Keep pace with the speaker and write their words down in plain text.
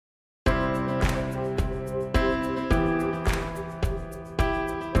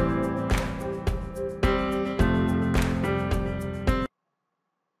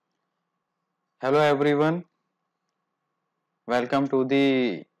Hello everyone, welcome to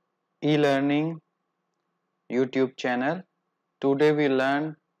the e-learning YouTube channel. Today we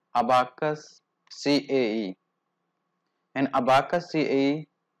learn Abacus CAE. In Abacus CAE,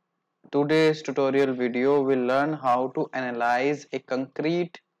 today's tutorial video will learn how to analyze a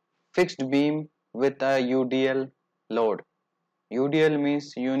concrete fixed beam with a UDL load. UDL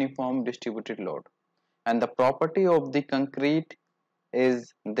means Uniform Distributed Load. And the property of the concrete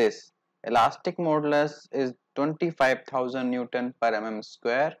is this: elastic modulus is 25,000 Newton per mm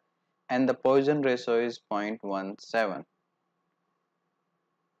square and the Poisson ratio is 0.17,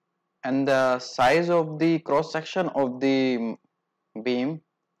 and the size of the cross section of the beam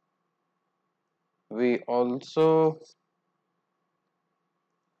we also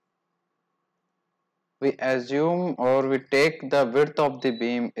we assume or we take the width of the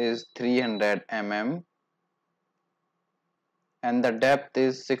beam is 300 mm and the depth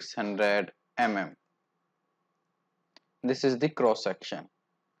is 600 mm. This is the cross section.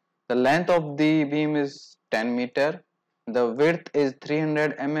 The length of the beam is 10 meter. The width is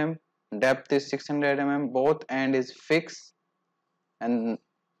 300 mm. Depth is 600 mm. Both end is fixed and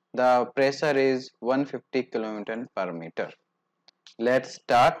the pressure is 150 kN per meter. Let's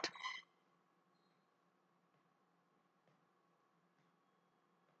start.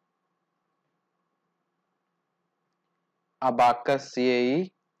 Abacus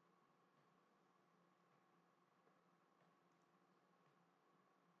CAE.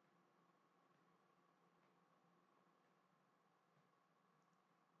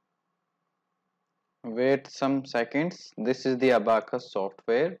 Wait some seconds. This is the Abacus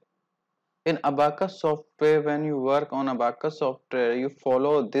software. In Abacus software, when you work on Abacus software, you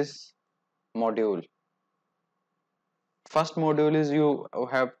follow this module. First module is you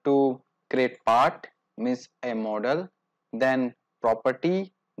have to create part, means a model, then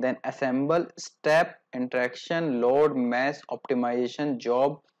property, then assemble, step, interaction, load, mesh, optimization,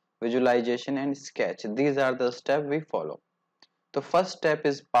 job, visualization and sketch. These are the steps we follow. The first step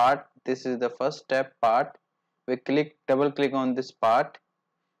is part. This is the first step, part. We double click on this part.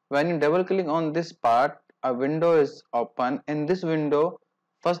 When you double click on this part, a window is open. In this window,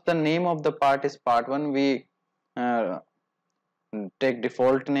 first the name of the part is part 1. We uh, take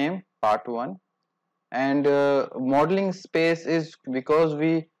default name part 1, and modeling space is because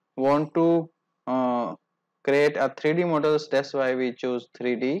we want to create a 3D models, that's why we choose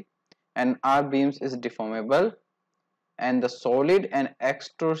 3D, and our beams is deformable, and the solid and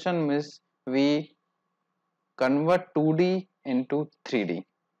extrusion means we convert 2D into 3D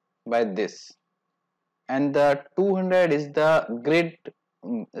by this, and the 200 is the grid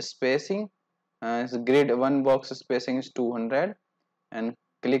spacing, grid one box spacing is 200, and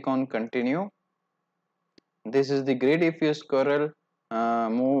click on continue. This is the grid. If you scroll,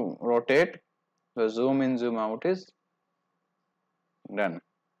 move, rotate, the zoom in, zoom out is done.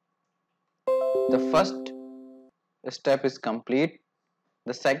 The first step is complete.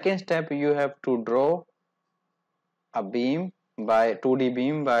 The second step, you have to draw a beam by 2D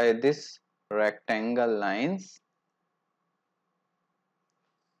beam by this rectangle lines.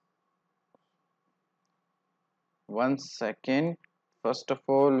 One second. First of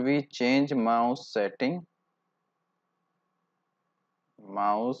all, we change mouse setting.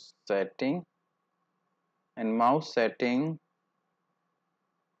 And mouse setting,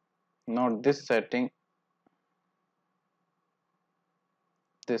 not this setting,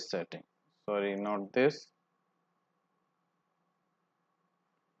 this setting, sorry, not this.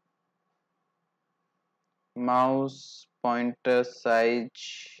 Mouse pointer size,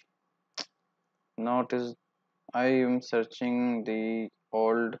 not is, I am searching the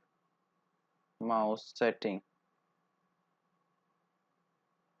old mouse setting,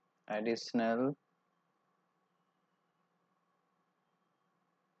 additional,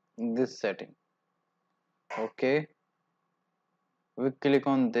 this setting. Okay, we click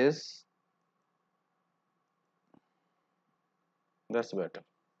on this, that's better.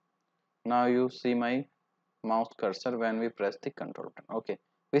 Now you see my mouse cursor when we press the control button. Okay,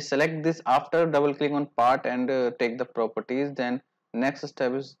 we select this after double click on part and take the properties. Then next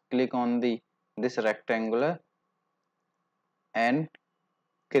step is click on the this rectangular and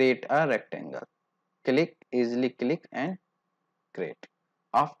create a rectangle. Click, easily click and create.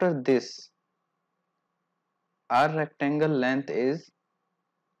 After this, our rectangle length is,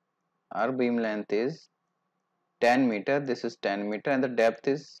 our beam length is 10 meter. This is 10 meter and the depth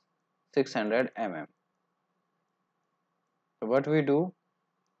is 600 mm. So what we do,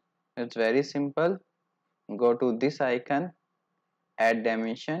 it's very simple. Go to this icon, add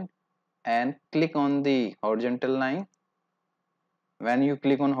dimension, and click on the horizontal line. When you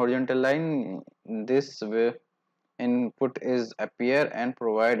click on horizontal line, this input is appear and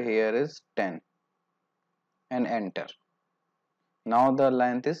provide here is 10 and enter. Now the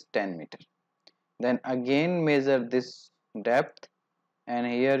length is 10 meter. Then again measure this depth and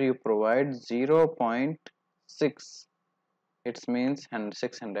here you provide 0.6. It means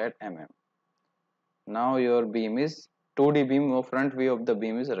 600 mm. Now your beam is 2D beam or front view of the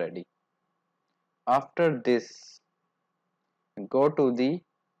beam is ready. After this, go to the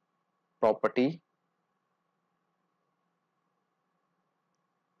property.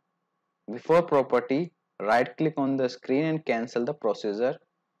 Before property, right click on the screen and cancel the procedure.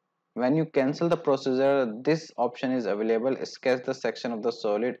 When you cancel the procedure, this option is available. Sketch the section of the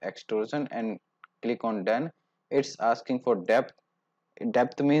solid extrusion and click on done. It's asking for depth.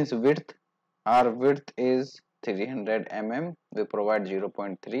 Depth means width. Our width is 300 mm. We provide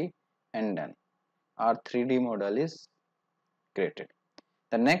 0.3 and done. Our 3D model is created.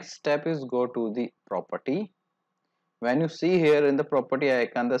 The next step is go to the property. When you see here in the property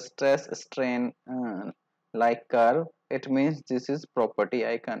icon the stress strain like curve, it means this is property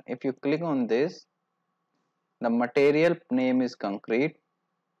icon. If you click on this, the material name is concrete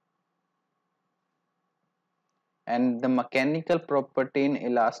and the mechanical property in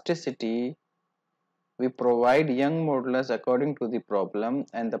elasticity we provide young modulus according to the problem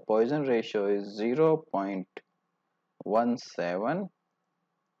and the Poisson ratio is 0.17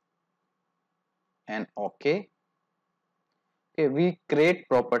 and okay. Okay, we create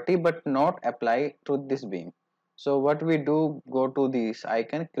property but not apply to this beam. So what we do, go to this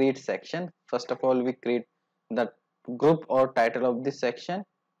icon, create section. First of all, we create the group or title of this section.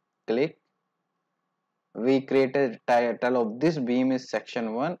 Click. We create a title of this beam is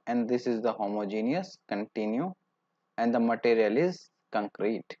section 1 and this is the homogeneous. Continue and the material is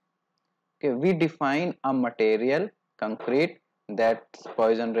concrete. Okay, we define a material concrete, that's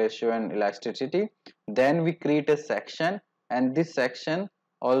Poisson ratio and elasticity. Then we create a section and this section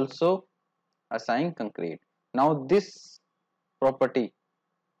also assign concrete. Now this property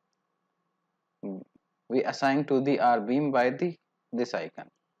we assign to the R beam by the this icon.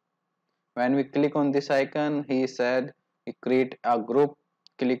 When we click on this icon, he said we create a group.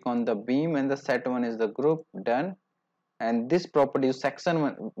 Click on the beam and the set one is the group. Done. And this property is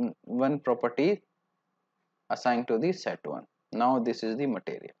section one property assigned to the set one. Now this is the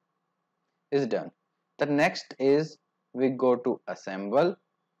material is done. The next is we go to assemble.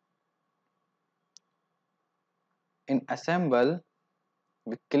 In assemble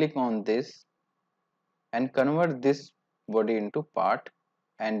we click on this and convert this body into part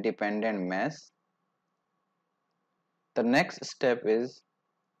and dependent mesh. The next step is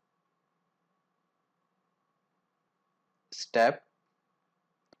step.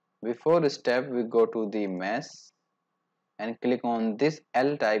 Before step we go to the mesh and click on this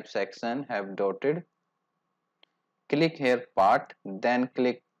L type section have dotted. Click here part, then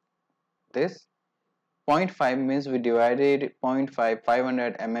click this. 0.5 means we divided 0.5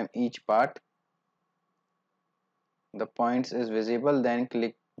 500 mm each part. The points is visible, then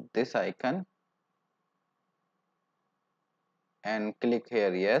click this icon and click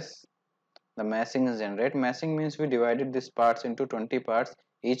here yes. The meshing is generated. Meshing means we divided these parts into 20 parts.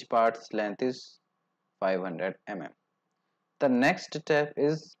 Each part's length is 500 mm. The next step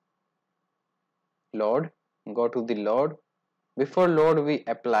is load. Go to the load. Before load we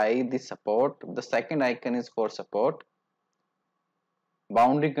apply the support. The second icon is for support.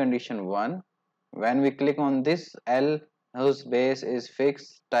 Boundary condition 1. When we click on this L whose base is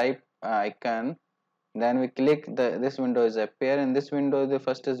fixed type icon, then we click this window is appear. In this window the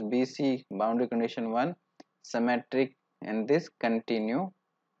first is BC boundary condition 1 symmetric and this continue.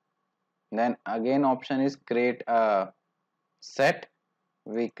 Then again option is create a set.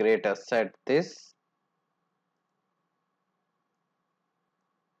 We create a set this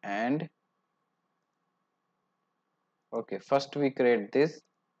and okay, first we create this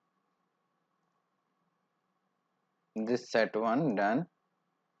set one done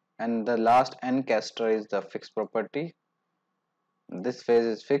and the last Ncaster is the fixed property. This phase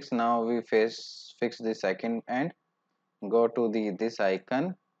is fixed. Now we fix the second and go to the this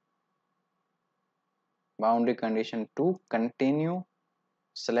icon boundary condition 2 continue,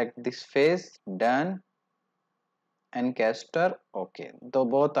 select this phase done Ncaster okay, though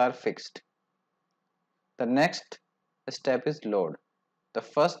both are fixed. The next step is load. The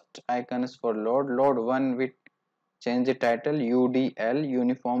first icon is for load. Load 1 we change the title UDL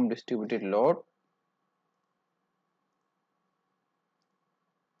uniform distributed load.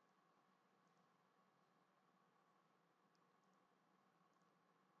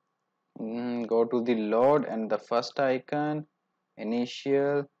 Go to the load and the first icon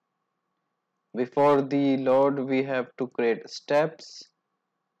initial. Before the load we have to create steps,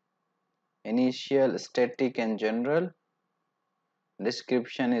 initial, static and general.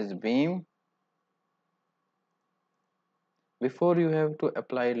 Description is beam. Before you have to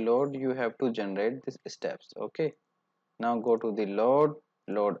apply load, you have to generate these steps. Okay, now go to the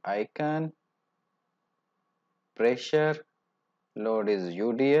load icon, pressure, load is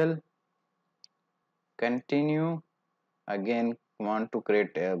UDL, continue. Again want to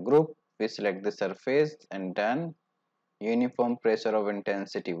create a group, we select the surface and done. Uniform pressure of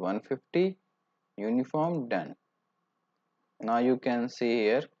intensity 150, uniform, done. Now you can see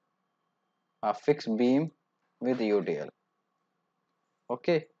here a fixed beam with UDL.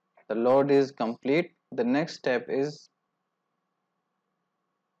 Okay, the load is complete. The next step is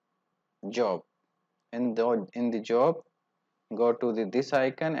job. In the job, go to this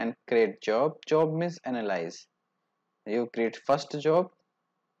icon and create job. Job means analyze. You create first job,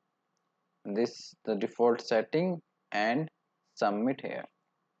 this the default setting, and submit here.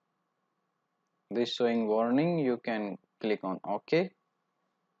 This showing warning, you can click on OK.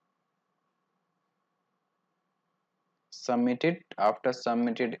 Submit it. After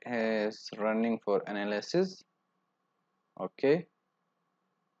submitted is running for analysis. Okay,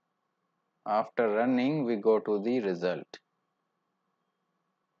 after running we go to the result,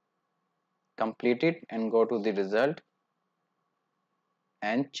 complete it and go to the result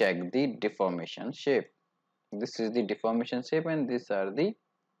and check the deformation shape. This is the deformation shape and these are the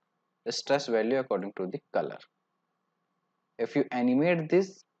stress value according to the color. If you animate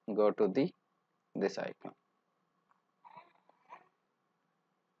this, go to this icon.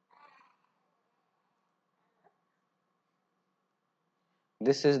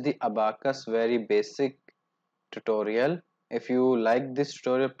 This is the Abacus very basic tutorial. If you like this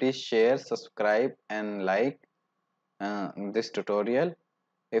tutorial, please share, subscribe and like this tutorial.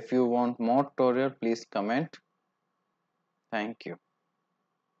 If you want more tutorial, please comment. Thank you.